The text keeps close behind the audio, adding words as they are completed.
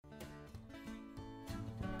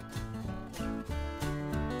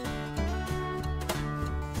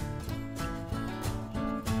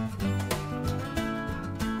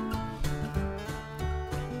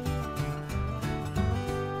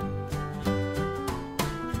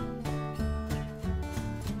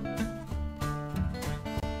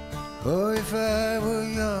Oh, if I were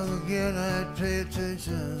young again, I'd pay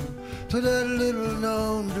attention to that little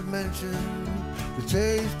known dimension. The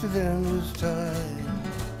taste of endless time.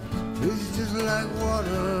 It's just like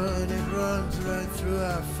water and it runs right through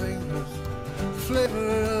our fingers. The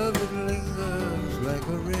flavor of it lingers like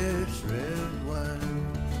a rich red wine.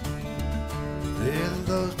 In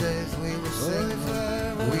those days we were safe,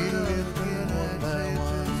 we lived in one by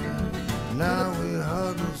one. Now we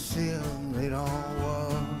hardly see them, they don't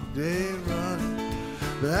walk, they run.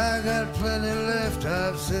 But I got plenty left,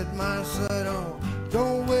 I've set my sight on.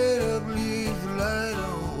 Don't wait up, leave the light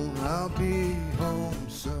on, I'll be home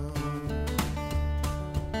soon.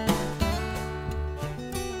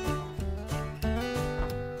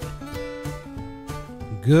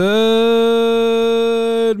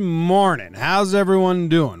 Good morning. How's everyone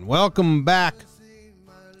doing? Welcome back.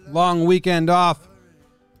 Long weekend off.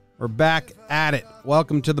 We're back at it.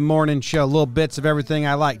 Welcome to the morning show. Little bits of everything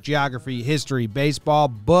I like. Geography, history, baseball,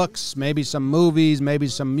 books, maybe some movies, maybe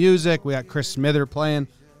some music. We got Chris Smither playing.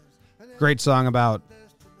 Great song about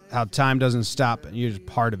how time doesn't stop and you're just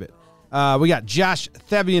part of it. We got Josh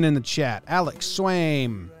Thevian in the chat. Alex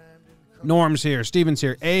Swaim. Norm's here. Steven's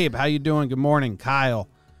here. Abe, how you doing? Good morning. Kyle.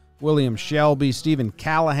 William Shelby. Stephen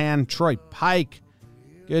Callahan. Troy Pike.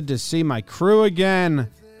 Good to see my crew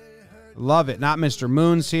again. Love it. Not Mr.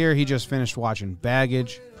 Moon's here. He just finished watching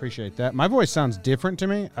Baggage. Appreciate that. My voice sounds different to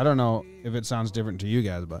me. I don't know if it sounds different to you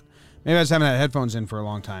guys, but maybe I just haven't had headphones in for a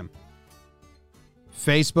long time.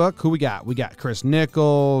 Facebook. Who we got? We got Chris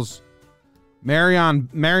Nichols. Marion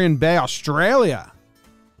Bay, Australia.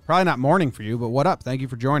 Probably not morning for you, but what up? Thank you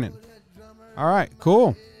for joining. All right,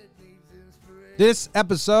 cool. This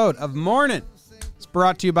episode of Morning is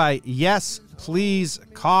brought to you by Yes Please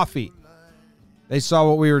Coffee. They saw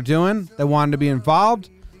what we were doing. They wanted to be involved.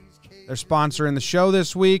 They're sponsoring the show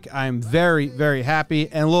this week. I'm very, very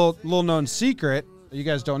happy. And a little known secret that you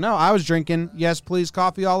guys don't know, I was drinking Yes Please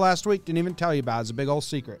Coffee all last week. Didn't even tell you about it. It's a big old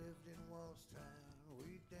secret.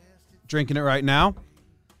 Drinking it right now.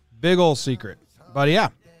 Big old secret. But yeah,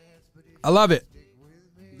 I love it.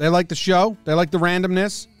 They like the show. They like the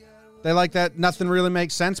randomness. They like that nothing really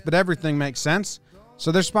makes sense, but everything makes sense.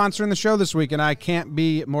 So they're sponsoring the show this week, and I can't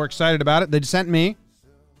be more excited about it. They sent me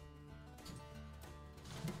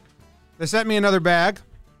another bag.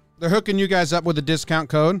 They're hooking you guys up with a discount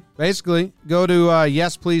code. Basically, go to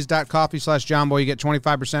yesplease.coffee/JohnBoy. You get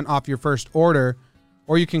 25% off your first order,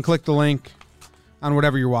 or you can click the link on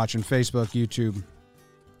whatever you're watching, Facebook, YouTube,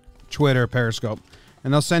 Twitter, Periscope.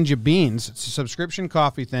 And they'll send you beans. It's a subscription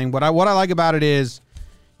coffee thing. What I like about it is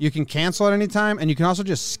you can cancel at any time, and you can also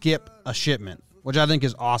just skip a shipment, which I think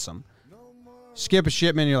is awesome. Skip a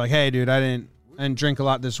shipment, you're like, hey, dude, I didn't drink a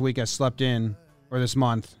lot this week. I slept in, or this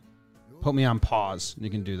month. Put me on pause. You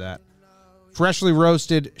can do that. Freshly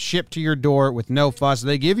roasted, shipped to your door with no fuss.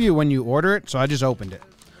 They give you when you order it, so I just opened it.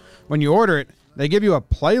 When you order it, they give you a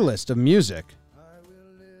playlist of music.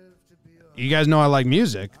 You guys know I like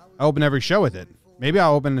music. I open every show with it. Maybe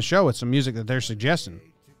I'll open the show with some music that they're suggesting.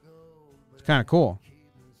 It's kind of cool.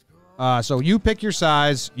 So you pick your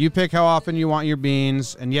size. You pick how often you want your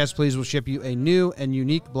beans. And Yes Please will ship you a new and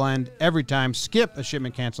unique blend every time. Skip a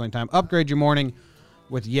shipment canceling time. Upgrade your morning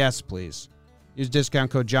with Yes Please. Use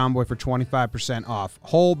discount code JohnBoy for 25% off.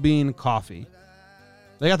 Whole bean coffee.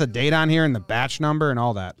 They got the date on here and the batch number and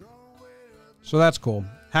all that. So that's cool.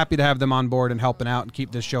 Happy to have them on board and helping out and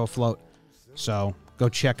keep this show afloat. So go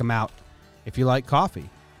check them out. If you like coffee,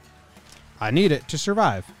 I need it to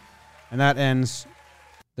survive. And that ends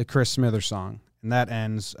the Chris Smither song. And that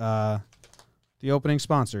ends the opening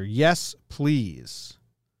sponsor. Yes, please.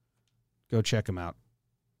 Go check them out.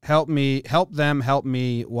 Help them help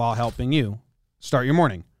me while helping you. Start your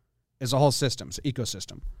morning. It's a whole system. It's an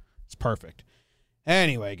ecosystem. It's perfect.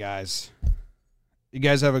 Anyway, guys. You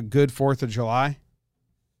guys have a good 4th of July?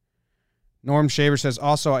 Norm Shaver says,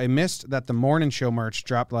 also, I missed that the morning show merch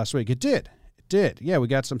dropped last week. It did. Yeah, we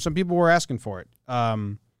got some people were asking for it.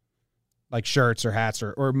 Like shirts or hats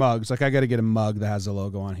or mugs. Like I got to get a mug that has the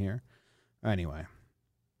logo on here. Anyway,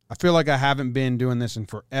 I feel like I haven't been doing this in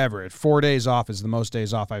forever. 4 days off is the most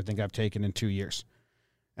days off I think I've taken in 2 years.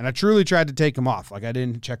 And I truly tried to take them off. Like I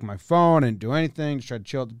didn't check my phone, I didn't do anything. Just tried to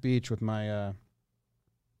chill at the beach with my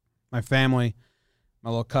my family. My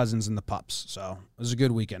little cousins and the pups. So it was a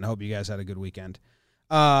good weekend. I hope you guys had a good weekend.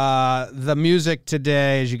 The music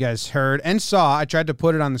today, as you guys heard and saw, I tried to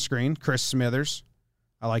put it on the screen. Chris Smithers.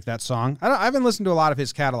 I like that song. I haven't listened to a lot of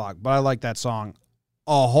his catalog, but I like that song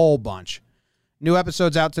a whole bunch. New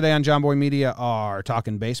episodes out today on John Boy Media are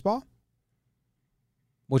Talking Baseball,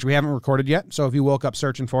 which we haven't recorded yet. So if you woke up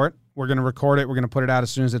searching for it, we're going to record it. We're going to put it out as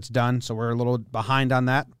soon as it's done. So we're a little behind on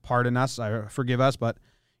that. Pardon us. Forgive us. But,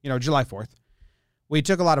 July 4th. We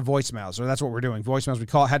took a lot of voicemails, or that's what we're doing.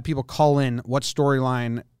 Voicemails. Had people call in, what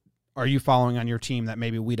storyline are you following on your team that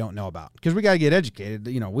maybe we don't know about? Because we got to get educated.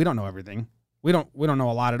 We don't know everything. We don't know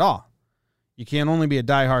a lot at all. You can't only be a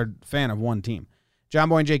diehard fan of one team. John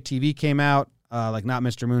Boy and Jake TV came out. Like Not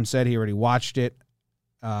Mr. Moon said, he already watched it.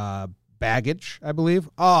 Baggage, I believe.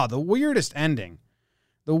 Oh, the weirdest ending.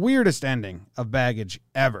 The weirdest ending of Baggage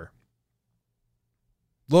ever.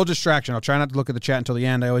 Little distraction. I'll try not to look at the chat until the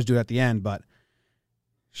end. I always do it at the end, but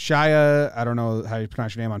Shia, I don't know how you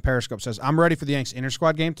pronounce your name on Periscope, says, I'm ready for the Yanks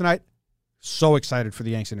inter-squad game tonight. So excited for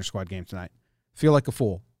the Yanks inter-squad game tonight. Feel like a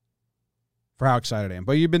fool for how excited I am.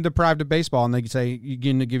 But you've been deprived of baseball, and they say you're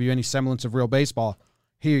going to give you any semblance of real baseball.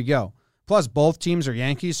 Here you go. Plus, both teams are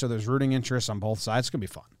Yankees, so there's rooting interest on both sides. It's going to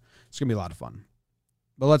be fun. It's going to be a lot of fun.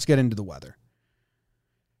 But let's get into the weather.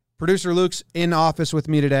 Producer Luke's in office with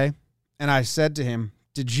me today, and I said to him,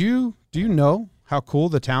 do you know how cool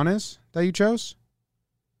the town is that you chose?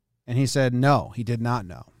 And he said, no, he did not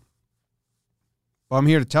know. Well, I'm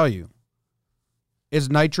here to tell you. It's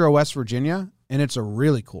Nitro, West Virginia, and it's a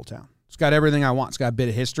really cool town. It's got everything I want. It's got a bit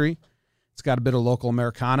of history. It's got a bit of local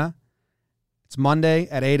Americana. It's Monday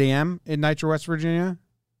at 8 a.m. in Nitro, West Virginia,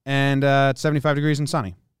 and it's 75 degrees and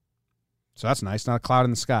sunny. So that's nice. Not a cloud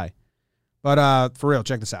in the sky. But for real,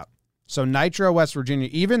 check this out. So Nitro, West Virginia,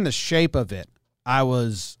 even the shape of it, I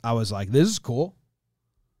was like, this is cool.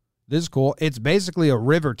 This is cool. It's basically a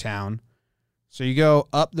river town. So you go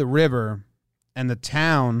up the river, and the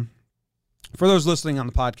town, for those listening on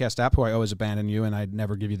the podcast app, who I always abandon you and I'd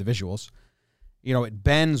never give you the visuals, it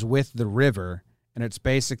bends with the river, and it's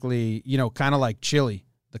basically, kind of like Chile,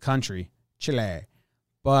 the country, Chile.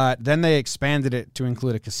 But then they expanded it to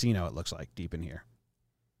include a casino, it looks like, deep in here.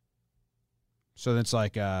 So it's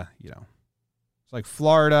like, it's like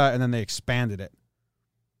Florida, and then they expanded it.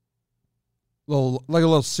 Like a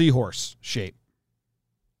little seahorse shape.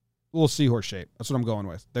 A little seahorse shape. That's what I'm going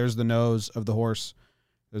with. There's the nose of the horse.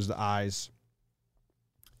 There's the eyes.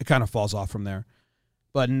 It kind of falls off from there.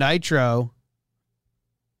 But Nitro,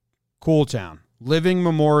 cool town. Living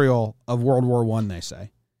memorial of World War I, they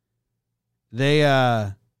say.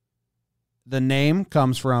 The name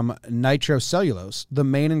comes from nitrocellulose, the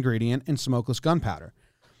main ingredient in smokeless gunpowder.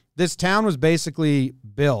 This town was basically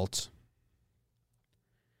built.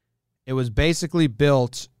 It was basically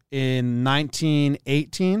built in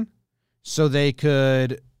 1918 so they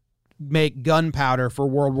could make gunpowder for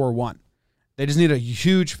World War I. They just need a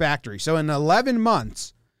huge factory. So in 11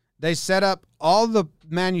 months, they set up all the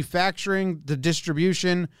manufacturing, the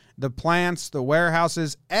distribution, the plants, the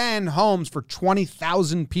warehouses, and homes for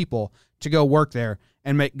 20,000 people to go work there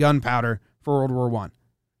and make gunpowder for World War I.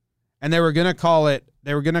 And they were going to call it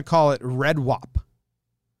Red Wop.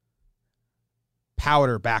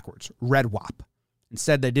 Powder backwards, Red Wop.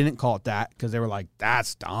 Instead, they didn't call it that because they were like,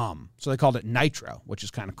 that's dumb. So they called it Nitro, which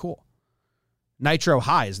is kind of cool. Nitro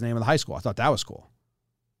High is the name of the high school. I thought that was cool.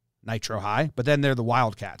 Nitro High, but then they're the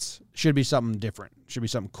Wildcats. Should be something different. Should be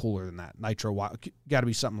something cooler than that. Nitro Wild, got to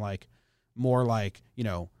be something like more like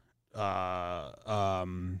the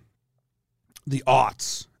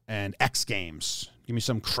Aughts and X Games. Give me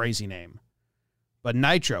some crazy name. But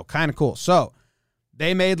Nitro, kind of cool. So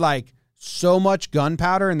they made like so much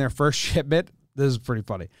gunpowder in their first shipment. This is pretty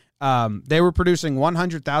funny. They were producing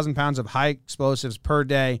 100,000 pounds of high explosives per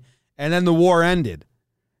day, and then the war ended.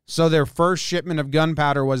 So their first shipment of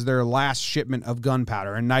gunpowder was their last shipment of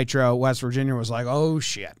gunpowder. And Nitro, West Virginia, was like, oh,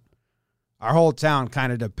 shit. Our whole town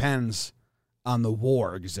kind of depends on the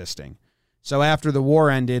war existing. So after the war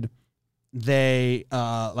ended, they,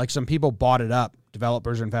 some people bought it up,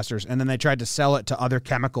 developers or investors, and then they tried to sell it to other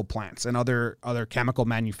chemical plants and other chemical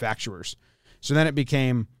manufacturers. So then it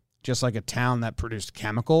became just like a town that produced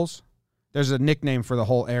chemicals. There's a nickname for the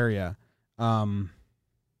whole area.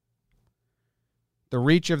 The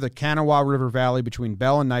reach of the Kanawha River Valley between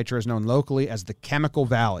Bell and Nitro is known locally as the Chemical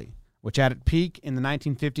Valley, which at its peak in the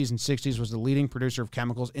 1950s and 60s was the leading producer of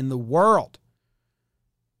chemicals in the world.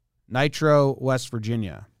 Nitro, West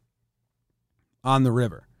Virginia, on the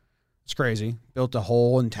river. It's crazy. Built a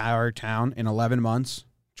whole entire town in 11 months,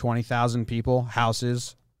 20,000 people,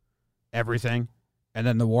 houses, everything. And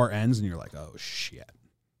then the war ends, and you're like, oh, shit.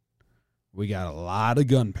 We got a lot of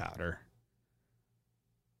gunpowder.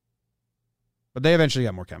 But they eventually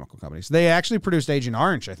got more chemical companies. They actually produced Agent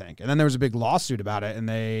Orange, I think. And then there was a big lawsuit about it, and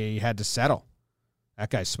they had to settle. That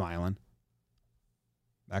guy's smiling.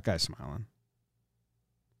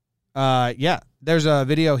 Yeah, there's a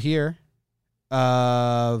video here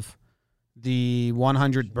of the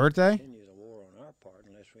 100th birthday. Continue the war on our part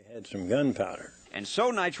unless we had some gunpowder. And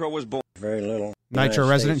so Nitro was born. Very little. Nitro United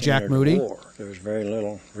resident States Jack entered the Moody. war. There was very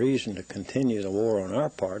little reason to continue the war on our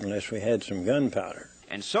part unless we had some gunpowder.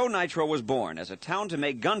 And so Nitro was born as a town to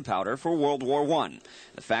make gunpowder for World War I.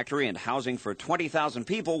 The factory and housing for 20,000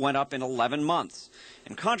 people went up in 11 months.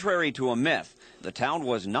 And contrary to a myth, the town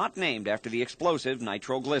was not named after the explosive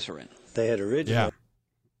nitroglycerin. They had originally... Yeah.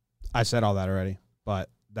 I said all that already, but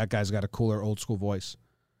that guy's got a cooler old school voice.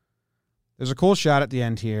 There's a cool shot at the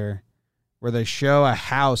end here where they show a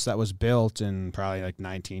house that was built in probably like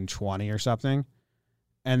 1920 or something,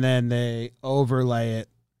 and then they overlay it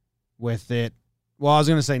with it. Well, I was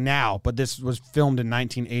going to say now, but this was filmed in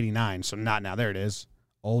 1989, so not now. There it is.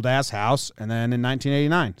 Old-ass house, and then in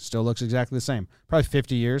 1989, still looks exactly the same. Probably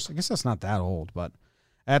 50 years. I guess that's not that old, but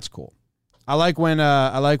that's cool. I like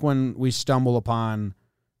when we stumble upon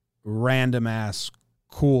random-ass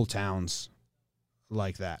cool towns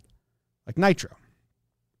like that. Like Nitro,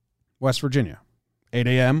 West Virginia. 8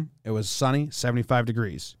 a.m., it was sunny, 75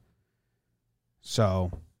 degrees.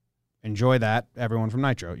 So enjoy that, everyone from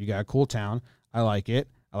Nitro. You got a cool town. I like it.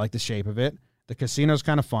 I like the shape of it. The casino's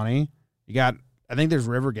kind of funny. You got, I think there's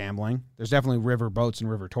river gambling. There's definitely river boats and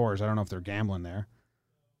river tours. I don't know if they're gambling there.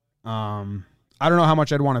 I don't know how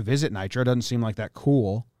much I'd want to visit Nitro. It doesn't seem like that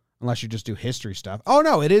cool unless you just do history stuff. Oh,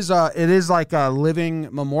 no, it is like a living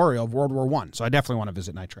memorial of World War I. So I definitely want to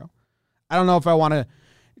visit Nitro. I don't know if I want to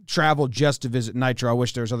travel just to visit Nitro. I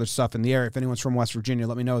wish there was other stuff in the area. If anyone's from West Virginia,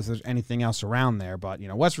 let me know if there's anything else around there. But, you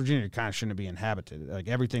know, West Virginia kind of shouldn't be inhabited. Like,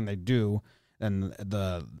 everything they do, and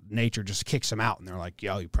the nature just kicks them out, and they're like,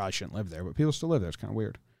 yo, you probably shouldn't live there. But people still live there. It's kind of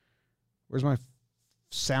weird. Where's my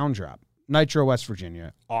sound drop? Nitro, West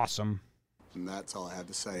Virginia. Awesome. And that's all I have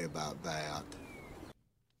to say about that.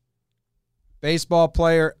 Baseball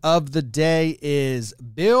player of the day is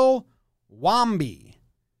Bill Wamby.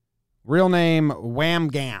 Real name,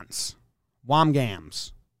 Wamgams.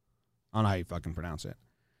 Wamgams. I don't know how you fucking pronounce it.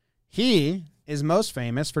 He is most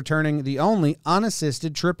famous for turning the only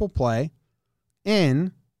unassisted triple play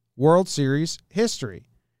in World Series history.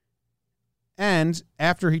 And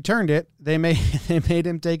after he turned it, they made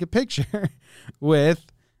him take a picture with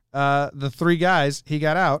the three guys he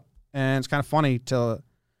got out. And it's kind of funny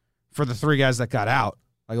for the three guys that got out.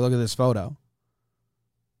 Like, look at this photo.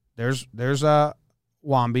 There's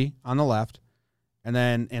Wamby on the left, and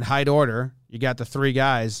then in height order, you got the three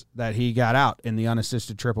guys that he got out in the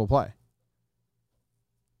unassisted triple play.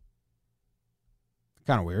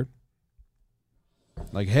 Kind of weird.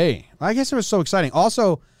 Like, hey, I guess it was so exciting.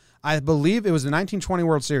 Also, I believe it was the 1920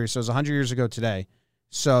 World Series, so it was 100 years ago today.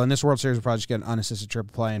 So in this World Series, we'll probably just get an unassisted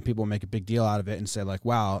triple play, and people will make a big deal out of it and say, like,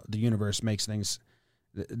 wow, the universe makes things,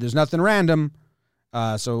 there's nothing random.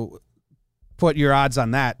 So put your odds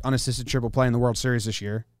on that unassisted triple play in the World Series this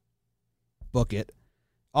year. Book it.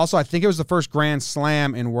 Also, I think it was the first Grand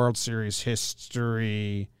Slam in World Series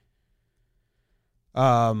history.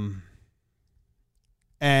 And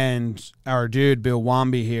our dude, Bill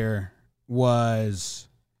Wamby here, was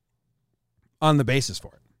on the basis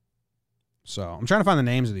for it. So I'm trying to find the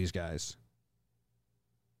names of these guys.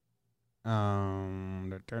 He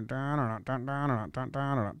was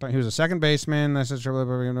a second baseman.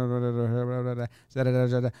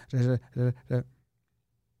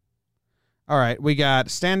 All right, we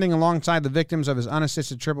got standing alongside the victims of his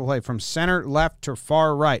unassisted triple play from center left to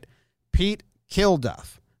far right, Pete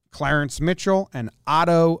Kilduff, Clarence Mitchell, and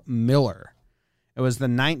Otto Miller. It was the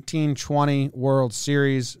 1920 World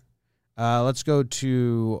Series. Let's go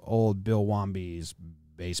to old Bill Wamby's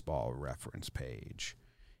baseball reference page.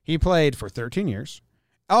 He played for 13 years.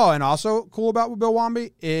 Oh, and also cool about Bill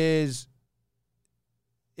Wamby is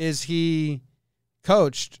he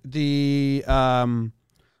coached the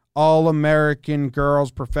All-American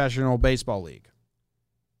Girls Professional Baseball League,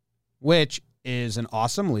 which is an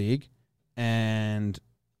awesome league, and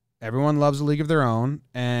everyone loves a league of their own.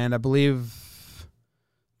 And I believe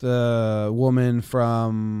the woman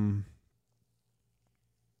from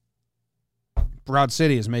Broad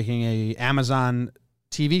City is making a Amazon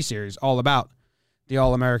TV series all about the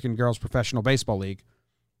All-American Girls Professional Baseball League.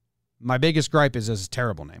 My biggest gripe is it's a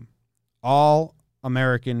terrible name.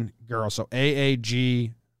 All-American Girls. So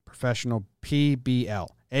AAG Professional PBL.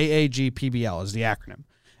 AAG PBL is the acronym.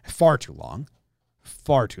 Far too long.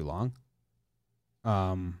 Far too long.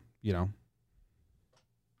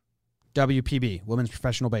 WPB, Women's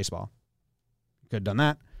Professional Baseball. Could have done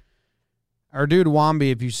that. Our dude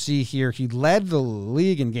Wamby, if you see here, he led the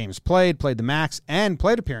league in games played the max, and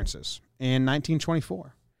plate appearances in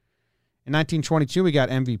 1924. In 1922, we got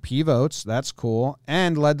MVP votes. That's cool.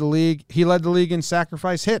 And he led the league in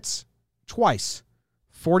sacrifice hits. twice,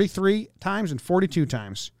 43 times and 42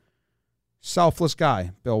 times. Selfless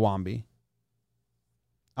guy, Bill Wamby.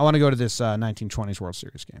 I want to go to this 1920s World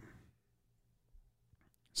Series game.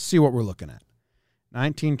 See what we're looking at.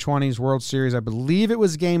 1920s World Series, I believe it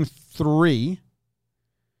was game 3.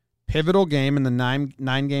 Pivotal game in the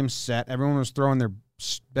nine-game set. Everyone was throwing their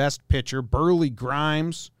best pitcher, Burley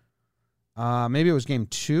Grimes. Maybe it was game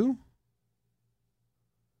 2.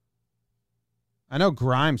 I know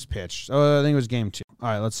Grimes pitched. Oh, I think it was game 2. All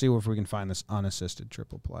right, let's see if we can find this unassisted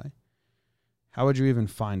triple play. How would you even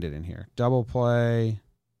find it in here? Double play.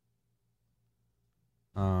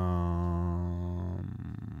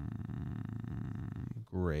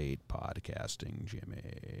 Great podcasting,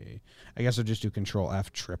 Jimmy. I guess I'll just do Control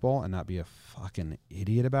F triple and not be a fucking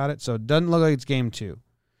idiot about it. So it doesn't look like it's game 2.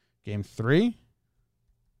 Game 3?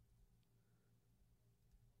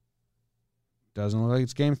 Doesn't look like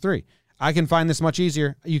it's game 3. I can find this much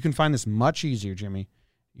easier. You can find this much easier, Jimmy.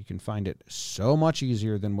 You can find it so much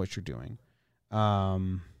easier than what you're doing.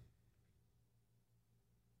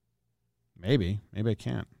 Maybe I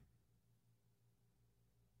can't.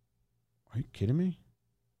 Are you kidding me?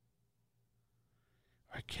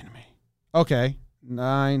 Are you kidding me? Okay,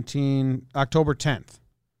 October 10th.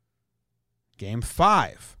 Game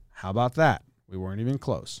 5. How about that? We weren't even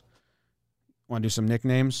close. Want to do some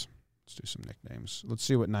nicknames? Let's do some nicknames. Let's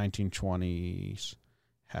see what 1920s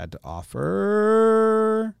had to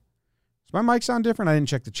offer. Does my mic sound different? I didn't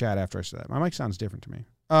check the chat after I said that. My mic sounds different to me.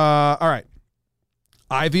 All right.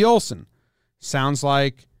 Ivy Olsen. Sounds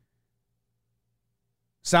like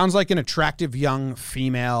an attractive young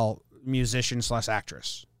female musician /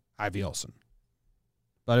 actress. Ivy Olsen.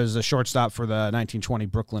 But it was a shortstop for the 1920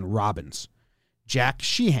 Brooklyn Robins. Jack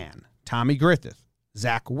Sheehan. Tommy Griffith.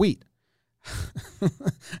 Zach Wheat.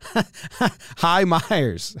 Hi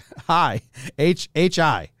Myers. Hi.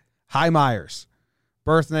 H.I. Hi Myers.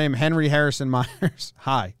 Birth name Henry Harrison Myers.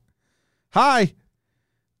 Hi. Hi.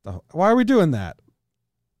 Why are we doing that?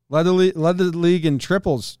 Led the league in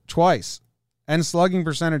triples twice. And slugging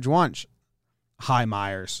percentage once. Hi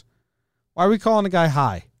Myers. Why are we calling the guy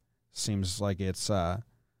Hi? Seems like it's like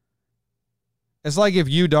if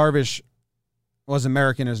Yu Darvish was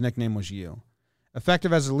American, his nickname was Yu.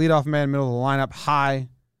 Effective as a leadoff man, middle of the lineup. Hi.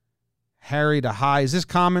 Harry to Hi. Is this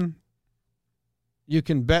common? You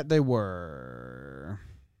can bet they were.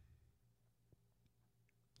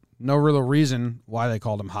 No real reason why they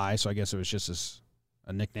called him Hi, so I guess it was just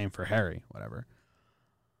a nickname for Harry, whatever.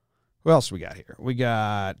 Who else we got here? We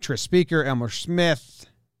got Tris Speaker, Elmer Smith.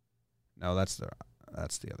 No, that's the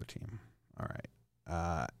other team. All right.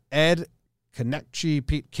 Ed Konechny,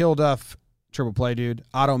 Pete Kilduff, triple play dude.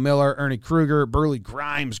 Otto Miller, Ernie Kruger, Burley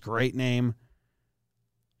Grimes, great name.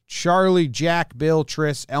 Charlie, Jack, Bill,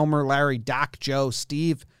 Tris, Elmer, Larry, Doc, Joe,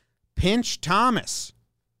 Steve, Pinch Thomas.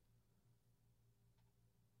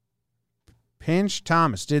 Pinch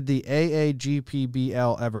Thomas. Did the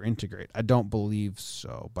AAGPBL ever integrate? I don't believe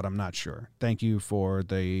so, but I'm not sure. Thank you for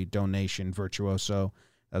the donation, Virtuoso.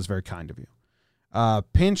 That was very kind of you.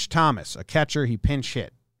 Pinch Thomas, a catcher, he pinch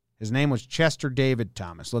hit. His name was Chester David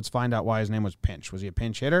Thomas. Let's find out why his name was Pinch. Was he a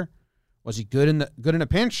pinch hitter? Was he good in a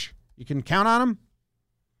pinch? You can count on him?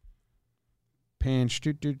 Pinch,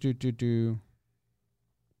 He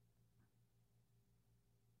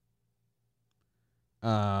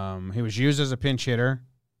was used as a pinch hitter.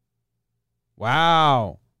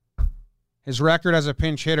 Wow. His record as a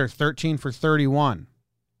pinch hitter, 13 for 31.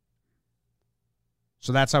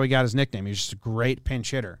 So that's how he got his nickname. He was just a great pinch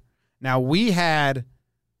hitter. Now we had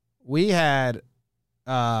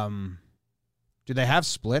do they have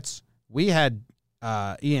splits? We had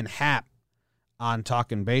Ian Happ on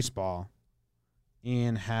Talking Baseball.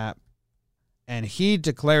 Ian Happ. And he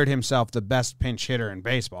declared himself the best pinch hitter in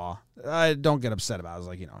baseball. I don't get upset about it.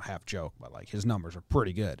 It was half joke, but his numbers are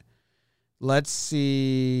pretty good. Let's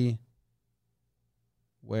see.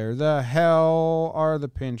 Where the hell are the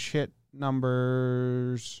pinch hit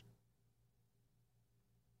numbers?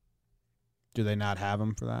 Do they not have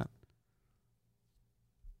them for that?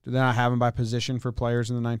 Do they not have them by position for players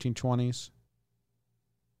in the 1920s?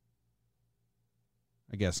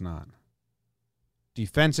 I guess not.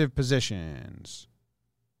 Defensive positions.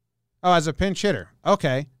 Oh, as a pinch hitter.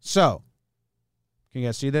 Okay, so, can you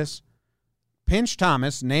guys see this? Pinch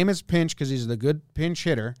Thomas, name is Pinch because he's the good pinch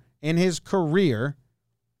hitter. In his career,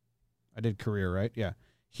 I did career, right? Yeah.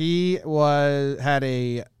 He had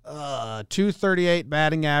a 238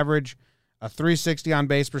 batting average, a 360 on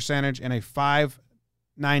base percentage, and a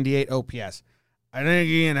 598 OPS. I think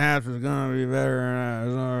Ian Happ is going to be better than that.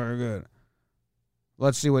 It's not very good.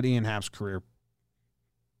 Let's see what Ian Happ's career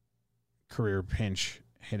pinch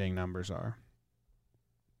hitting numbers are.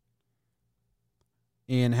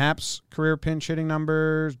 Ian Happ's career pinch hitting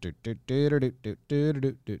numbers. Yeah,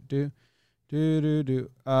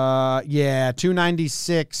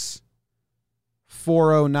 296,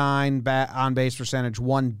 409 on base percentage,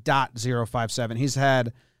 1.057. He's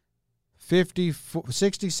had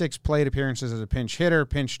 66 plate appearances as a pinch hitter.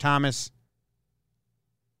 Pinch Thomas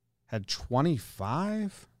had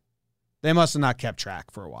 25. They must have not kept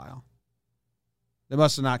track for a while. They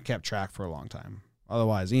must have not kept track for a long time.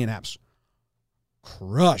 Otherwise, Ian Happ's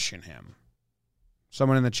crushing him.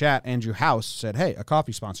 Someone in the chat, Andrew House, said, hey, a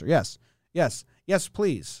coffee sponsor. Yes,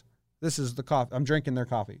 please. This is the coffee. I'm drinking their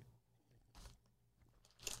coffee.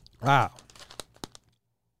 Wow.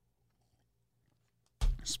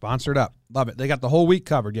 Sponsored up. Love it. They got the whole week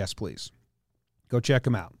covered. Yes, please. Go check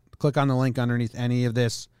them out. Click on the link underneath any of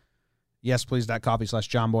this.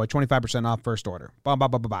 yesplease.coffee/JohnBoy. 25% off first order. Bow, bow,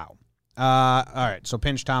 bow, bow, bow. All right, so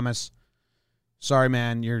Pinch Thomas. Sorry,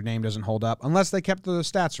 man, your name doesn't hold up. Unless they kept the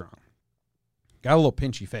stats wrong. Got a little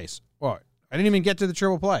pinchy face. Oh, I didn't even get to the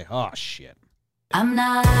triple play. Oh, shit. I'm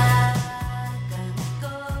not gonna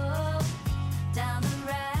go down the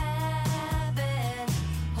rabbit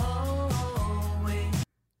hole.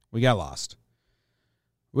 We got lost.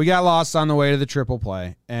 We got lost on the way to the triple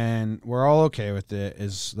play, and we're all okay with it.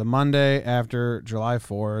 It's the Monday after July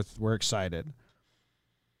 4th. We're excited.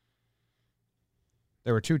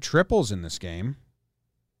 There were 2 triples in this game.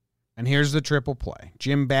 And here's the triple play.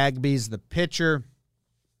 Jim Bagby's the pitcher.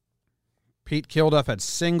 Pete Kilduff had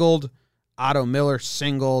singled. Otto Miller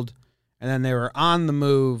singled. And then they were on the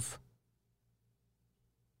move.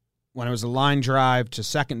 When it was a line drive to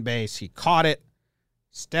second base, he caught it,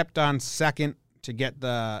 stepped on second to get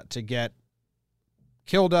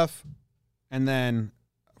Kilduff, and then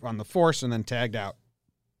on the force, and then tagged out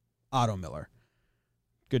Otto Miller.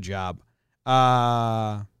 Good job.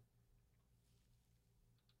 The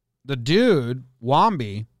dude,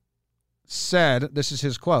 Wamby, said, this is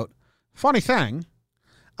his quote, funny thing,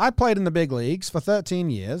 I played in the big leagues for 13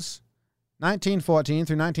 years, 1914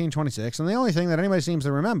 through 1926, and the only thing that anybody seems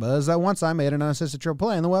to remember is that once I made an unassisted triple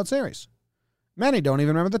play in the World Series. Many don't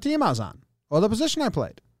even remember the team I was on, or the position I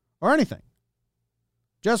played, or anything.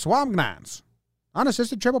 Just Wamgnans,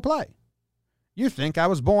 unassisted triple play. You think I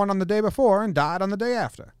was born on the day before and died on the day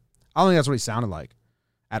after. I don't think that's what he sounded like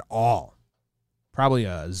at all. Probably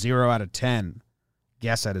a 0 out of 10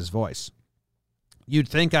 guess at his voice. You'd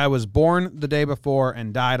think I was born the day before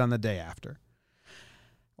and died on the day after.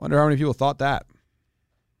 Wonder how many people thought that.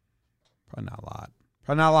 Probably not a lot.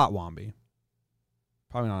 Probably not a lot, Wamby.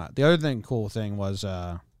 Probably not a lot. The other cool thing was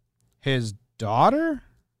his daughter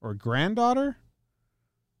or granddaughter,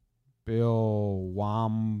 Bill,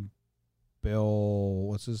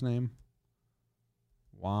 what's his name?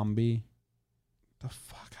 Wamby. The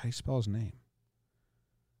fuck? How do you spell his name?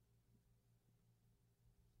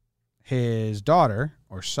 His daughter,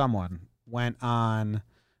 or someone, went on...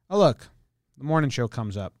 Oh, look. The morning show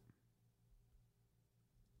comes up.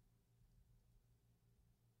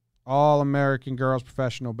 All-American Girls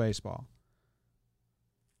Professional Baseball.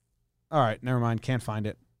 All right, never mind. Can't find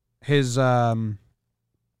it. His daughter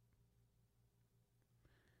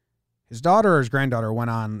or his granddaughter went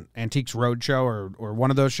on Antiques Roadshow or one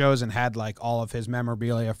of those shows and had like all of his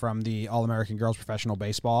memorabilia from the All-American Girls Professional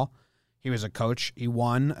Baseball. He was a coach. He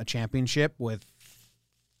won a championship with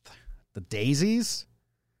the Daisies,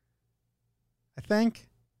 I think.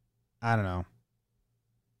 I don't know.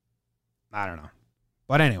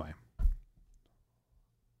 But anyway,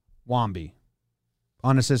 Wamby,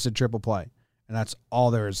 unassisted triple play. And that's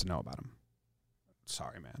all there is to know about him.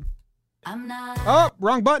 Sorry, man. I'm not. Oh,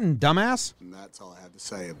 wrong button, dumbass. And that's all I have to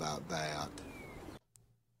say about that.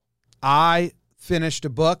 I finished a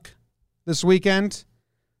book this weekend.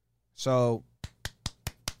 So,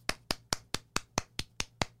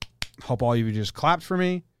 hope all of you just clapped for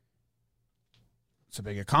me. It's a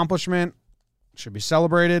big accomplishment. Should be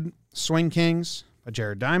celebrated. Swing Kings by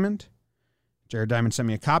Jared Diamond. Jared Diamond sent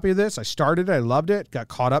me a copy of this. I started it. I loved it. Got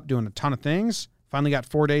caught up doing a ton of things. Finally got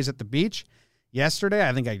 4 days at the beach. Yesterday,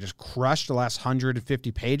 I think I just crushed the last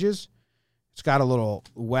 150 pages. It's got a little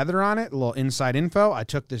weather on it, a little inside info. I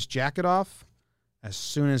took this jacket off as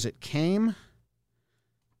soon as it came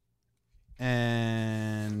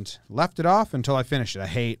and left it off until I finished it. I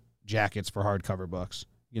hate jackets for hardcover books.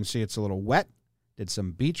 You can see it's a little wet. Did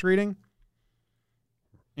some beach reading.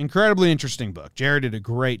 Incredibly interesting book. Jared did a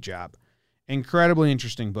great job. Incredibly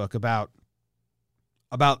interesting book about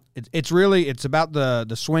it's about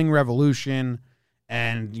the swing revolution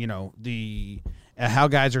and, you know, the how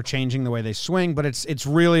guys are changing the way they swing, but it's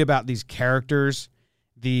really about these characters,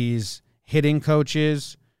 these hitting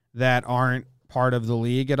coaches that aren't part of the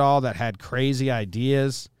league at all, that had crazy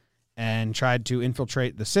ideas and tried to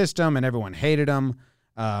infiltrate the system, and everyone hated him.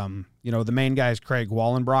 The main guy is Craig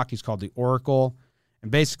Wallenbrock. He's called the Oracle. And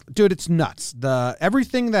basically, dude, it's nuts.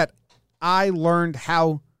 Everything that I learned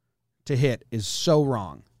how to hit is so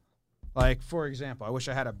wrong. Like, for example, I wish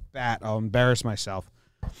I had a bat. I'll embarrass myself.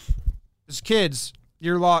 As kids,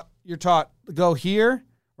 you're taught to go here,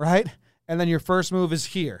 right? And then your first move is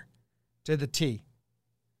here to the tee.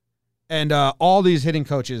 And all these hitting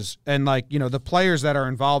coaches and, the players that are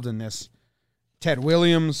involved in this, Ted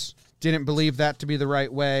Williams didn't believe that to be the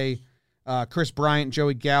right way. Chris Bryant,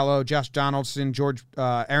 Joey Gallo, Josh Donaldson,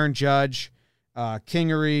 Aaron Judge,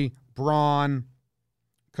 Kingery, Braun,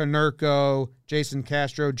 Konerko, Jason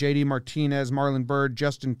Castro, J.D. Martinez, Marlon Byrd,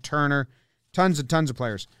 Justin Turner, tons of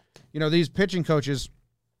players. These pitching coaches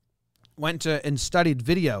went to and studied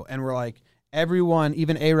video and were like, everyone,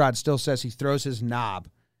 even A-Rod still says he throws his knob.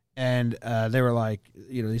 And they were like,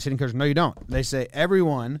 these hitting coaches, no, you don't. They say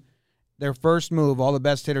everyone, their first move, all the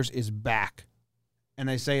best hitters, is back. And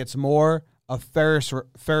they say it's more a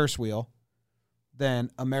Ferris wheel than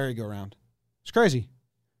a merry-go-round. It's crazy.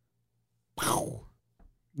 Wow.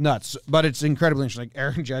 Nuts. But it's incredibly interesting. Like,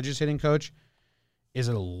 Aaron Judge's hitting coach is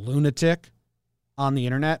a lunatic on the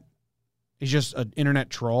internet. He's just an internet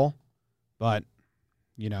troll. But,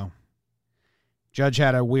 Judge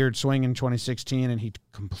had a weird swing in 2016, and he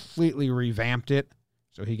completely revamped it.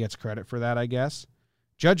 So he gets credit for that, I guess.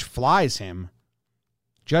 Judge flies him.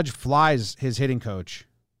 Judge flies his hitting coach.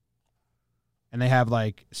 And they have,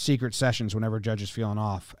 secret sessions whenever Judge is feeling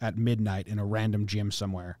off at midnight in a random gym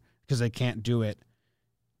somewhere because they can't do it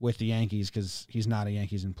with the Yankees because he's not a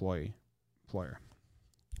Yankees employer.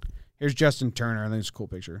 Here's Justin Turner. I think it's a cool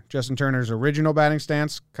picture. Justin Turner's original batting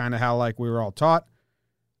stance, kind of how we were all taught.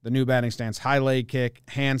 The new batting stance, high leg kick,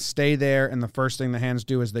 hands stay there, and the first thing the hands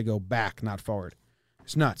do is they go back, not forward.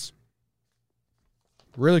 It's nuts.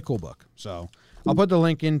 Really cool book. So I'll put the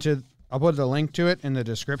link to it in the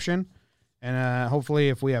description, and hopefully,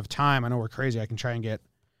 if we have time, I know we're crazy, I can try and get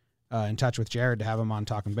in touch with Jared to have him on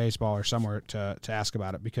Talking Baseball or somewhere to ask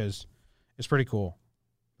about it because it's pretty cool.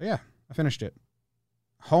 But yeah, I finished it.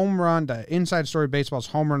 Home run, the inside story of baseball's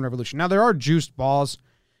home run revolution. Now, there are juiced balls.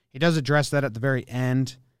 He does address that at the very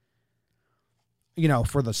end,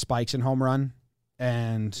 for the spikes in home run,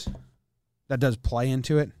 and that does play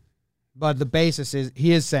into it. But the basis is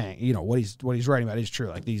he is saying, what he's writing about is true.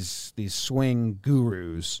 Like these swing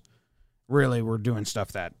gurus really were doing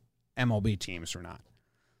stuff that MLB teams were not.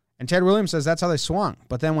 And Ted Williams says that's how they swung.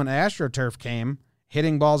 But then when AstroTurf came,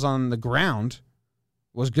 hitting balls on the ground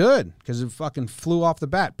was good because it fucking flew off the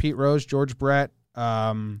bat. Pete Rose, George Brett,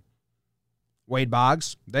 Wade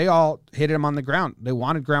Boggs, they all hit him on the ground. They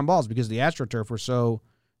wanted ground balls because the AstroTurf were so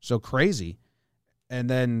crazy. And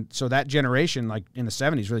then, so that generation, in the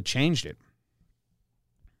 70s, really changed it.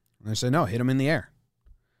 And they said, no, hit him in the air.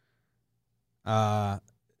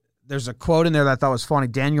 There's a quote in there that I thought was funny.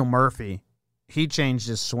 Daniel Murphy, he changed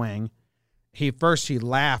his swing. He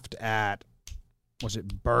laughed at, was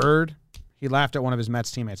it Bird? He laughed at one of his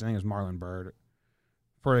Mets teammates. I think it was Marlon Byrd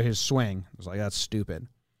for his swing. It was like, that's stupid.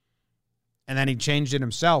 And then he changed it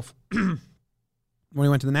himself when he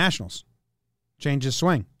went to the Nationals. Changed his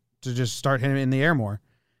swing to just start hitting it in the air more.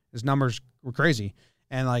 His numbers were crazy.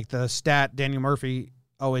 And the stat, Daniel Murphy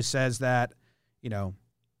always says that,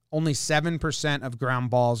 only 7% of ground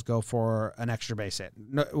balls go for an extra base hit,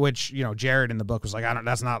 which, Jared in the book was like,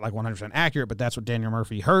 that's not 100% accurate, but that's what Daniel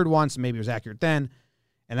Murphy heard once. Maybe it was accurate then.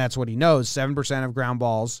 And that's what he knows. 7% of ground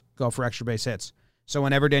balls go for extra base hits. So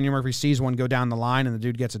whenever Daniel Murphy sees one go down the line and the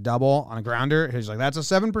dude gets a double on a grounder, he's like, that's a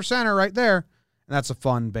 7%er right there. And that's a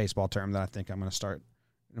fun baseball term that I think I'm going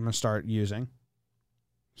to start using.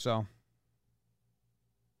 So,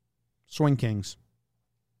 Swing Kings.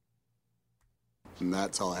 And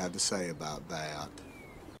that's all I have to say about that.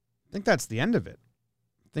 I think that's the end of it.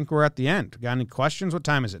 I think we're at the end. Got any questions? What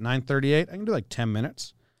time is it? 9:38? I can do 10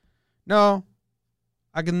 minutes. No.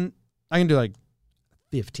 I can do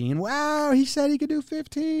 15. Wow, he said he could do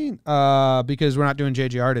 15. Because we're not doing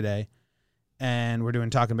JGR today. And we're doing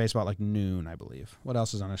Talking Baseball at noon, I believe. What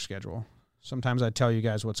else is on our schedule? Sometimes I tell you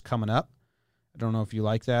guys what's coming up. I don't know if you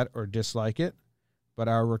like that or dislike it. But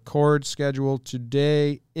our record schedule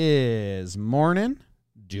today is morning.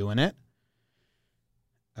 Doing it.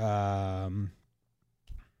 Talking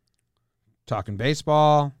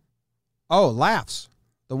Baseball. Oh, Laughs.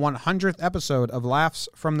 The 100th episode of Laughs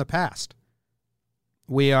from the Past.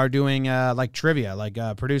 We are doing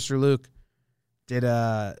trivia. Producer Luke did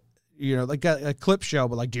like a clip show,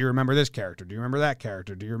 but like, do you remember this character? Do you remember that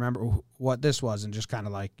character? Do you remember what this was? And just kind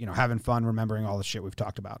of like, having fun, remembering all the shit we've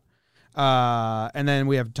talked about. And then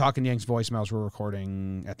we have Talking Yanks voicemails we're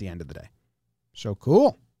recording at the end of the day. So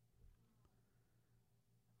cool.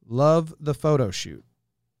 Love the photo shoot.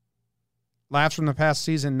 Laughs from the past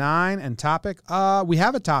season 9 and topic. We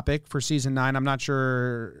have a topic for season 9. I'm not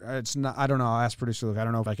sure. I don't know. I'll ask producer Luke. I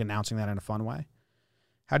don't know if I'm announcing that in a fun way.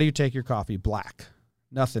 How do you take your coffee? Black.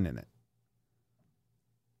 Nothing in it.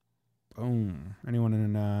 Boom. Anyone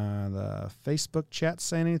in the Facebook chat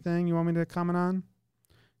say anything you want me to comment on?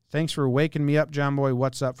 Thanks for waking me up, John Boy.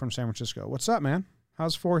 What's up from San Francisco? What's up, man?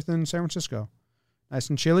 How's 4th in San Francisco? Nice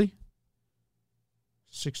and chilly?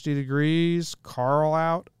 60 degrees. Carl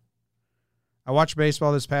out. I watched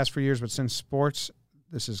baseball this past 4 years, but since sports,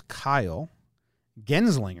 this is Kyle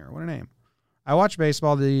Genslinger. What a name. I watched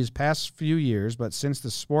baseball these past few years, but since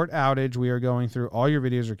the sport outage we are going through, all your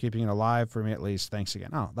videos are keeping it alive for me at least. Thanks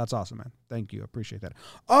again. Oh, that's awesome, man. Thank you. Appreciate that.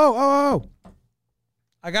 Oh.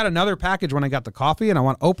 I got another package when I got the coffee, and I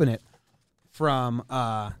want to open it from,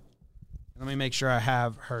 let me make sure I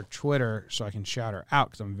have her Twitter so I can shout her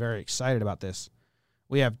out because I'm very excited about this.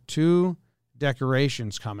 We have 2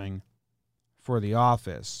 decorations coming for the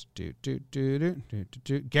office.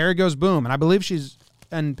 Gary Goes Boom, and I believe she's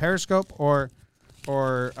in Periscope or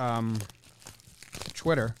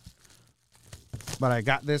Twitter. But I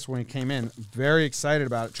got this when it came in. Very excited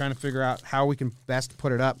about it, trying to figure out how we can best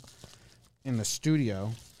put it up in the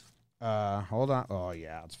studio. Hold on. Oh,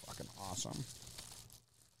 yeah, it's fucking awesome.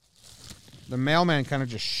 The mailman kind of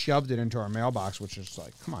just shoved it into our mailbox, which is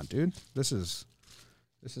like, come on, dude. This is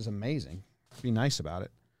amazing. Be nice about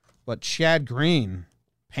it. But Chad Green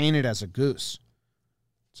painted as a goose.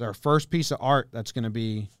 It's our first piece of art that's going to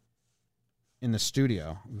be in the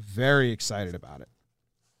studio. Very excited about it.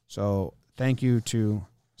 So thank you to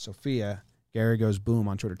Sophia. Gary Goes Boom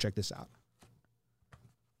on Twitter. Check this out.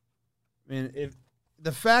 I mean,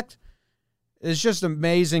 the fact is just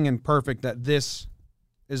amazing and perfect that this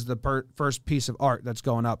is the first piece of art that's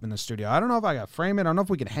going up in the studio. I don't know if I got to frame it. I don't know if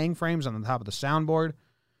we can hang frames on the top of the soundboard.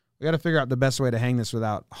 We got to figure out the best way to hang this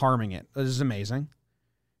without harming it. This is amazing.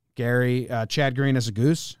 Chad Green is a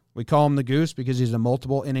goose. We call him the Goose because he's a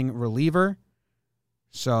multiple inning reliever.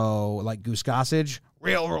 So, like Goose Gossage,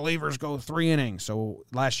 real relievers go 3 innings. So,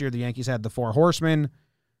 last year the Yankees had the 4 horsemen,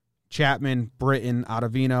 Chapman, Britton,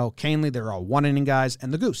 Ottavino, Canely. They're all 1 inning guys,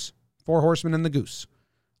 and the Goose. 4 horsemen and the Goose.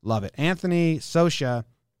 Love it. Anthony Sosha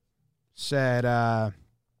said,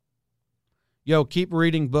 yo, keep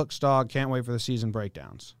reading books, dog. Can't wait for the season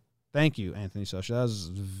breakdowns. Thank you, Anthony Sosha. That was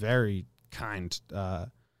very kind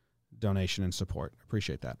donation and support.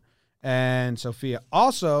 Appreciate that. And Sophia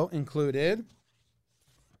also included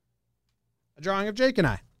a drawing of Jake and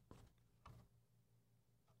I.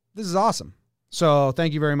 This is awesome. So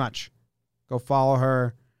thank you very much. Go follow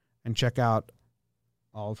her and check out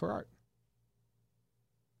all of her art.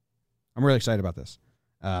 I'm really excited about this.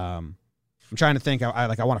 I'm trying to think.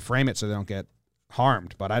 I want to frame it so they don't get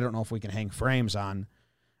harmed, but I don't know if we can hang frames on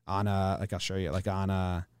like I'll show you, like on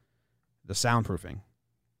the soundproofing.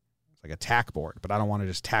 It's like a tack board, but I don't want to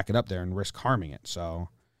just tack it up there and risk harming it. So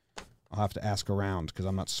I'll have to ask around because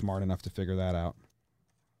I'm not smart enough to figure that out.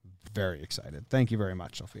 Very excited. Thank you very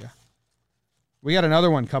much, Sophia. We got another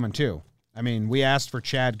one coming too. I mean, we asked for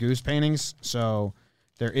Chad Goose paintings, so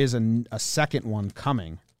there is a second one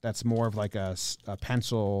coming that's more of like a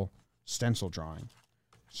pencil stencil drawing.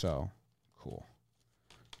 So cool.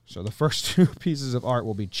 So the first 2 pieces of art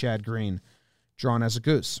will be Chad Green drawn as a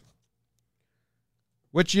goose,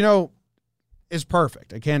 which, is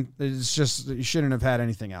perfect. It's just, you shouldn't have had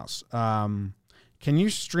anything else. Can you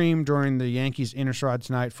stream during the Yankees Innistrad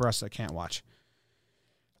tonight for us that can't watch?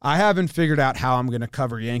 I haven't figured out how I'm going to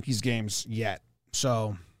cover Yankees games yet.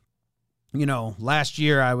 So, last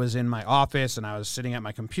year I was in my office and I was sitting at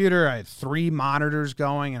my computer. I had 3 monitors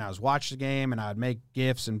going and I was watching the game and I would make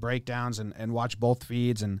GIFs and breakdowns and watch both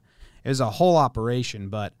feeds. And it was a whole operation,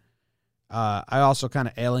 but I also kind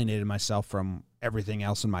of alienated myself from everything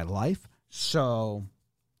else in my life. So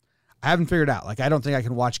I haven't figured out. Like, I don't think I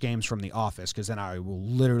can watch games from the office because then I will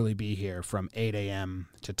literally be here from 8 a.m.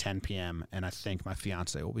 to 10 p.m. And I think my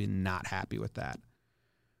fiance will be not happy with that.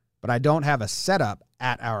 But I don't have a setup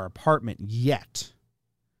at our apartment yet.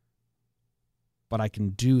 But I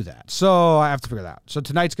can do that. So I have to figure that out. So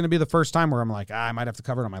tonight's going to be the first time where I'm like, I might have to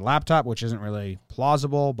cover it on my laptop, which isn't really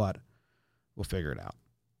plausible, but we'll figure it out.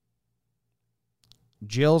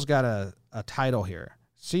 Jill's got a title here.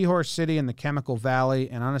 Seahorse City in the Chemical Valley,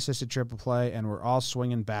 an unassisted triple play, and we're all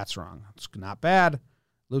swinging bats wrong. It's not bad.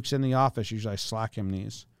 Luke's in the office. Usually I slack him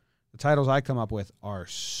these. The titles I come up with are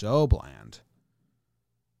so bland.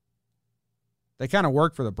 They kind of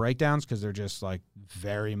work for the breakdowns because they're just like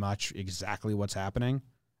very much exactly what's happening.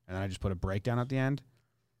 And then I just put a breakdown at the end.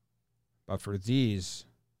 But for these,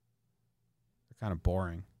 they're kind of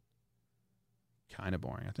boring. Kind of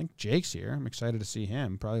boring. I think Jake's here. I'm excited to see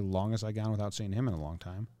him. Probably the longest I've gone without seeing him in a long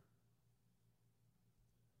time.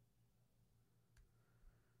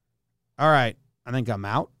 All right. I think I'm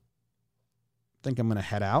out. I think I'm going to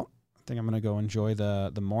head out. I think I'm going to go enjoy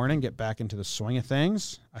the morning, get back into the swing of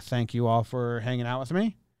things. I thank you all for hanging out with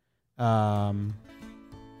me. And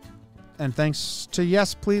thanks to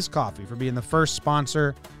Yes Please Coffee for being the first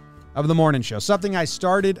sponsor of the morning show. Something I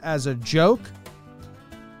started as a joke,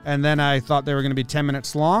 and then I thought they were going to be 10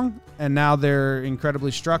 minutes long, and now they're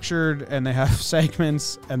incredibly structured, and they have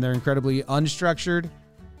segments, and they're incredibly unstructured,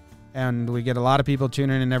 and we get a lot of people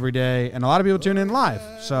tuning in every day, and a lot of people tune in live.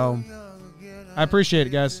 So I appreciate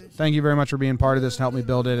it, guys. Thank you very much for being part of this and help me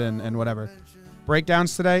build it and whatever.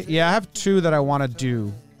 Breakdowns today? Yeah, I have 2 that I want to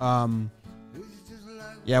do.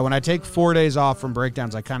 Yeah, when I take 4 days off from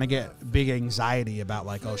breakdowns, I kind of get big anxiety about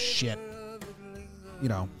like, oh shit, you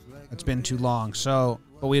know, it's been too long. So,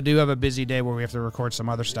 but we do have a busy day where we have to record some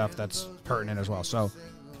other stuff that's pertinent as well. So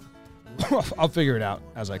I'll figure it out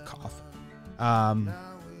as I cough.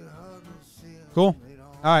 Cool.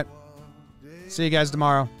 All right. See you guys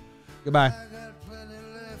tomorrow. Goodbye.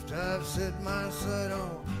 I've set my sight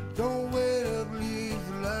on. Don't wait up, leave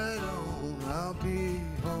the light on. I'll be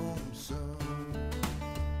home soon.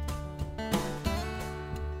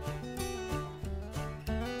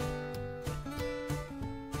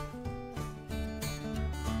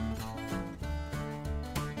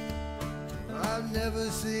 I've never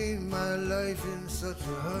seen my life in such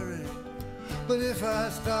a hurry, but if I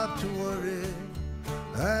stop to worry,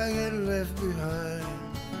 I get left behind.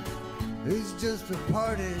 It's just a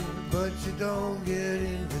party, but you don't get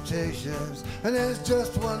invitations, and there's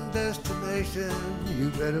just one destination.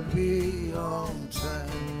 You better be on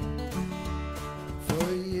time.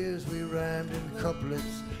 For years we rhymed in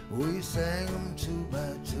couplets, we sang them 2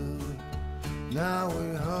 by 2. Now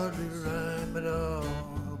we hardly rhyme at all,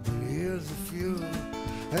 but here's a few.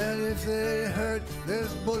 And if they hurt,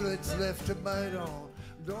 there's bullets left to bite on.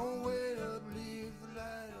 Don't wait up, leave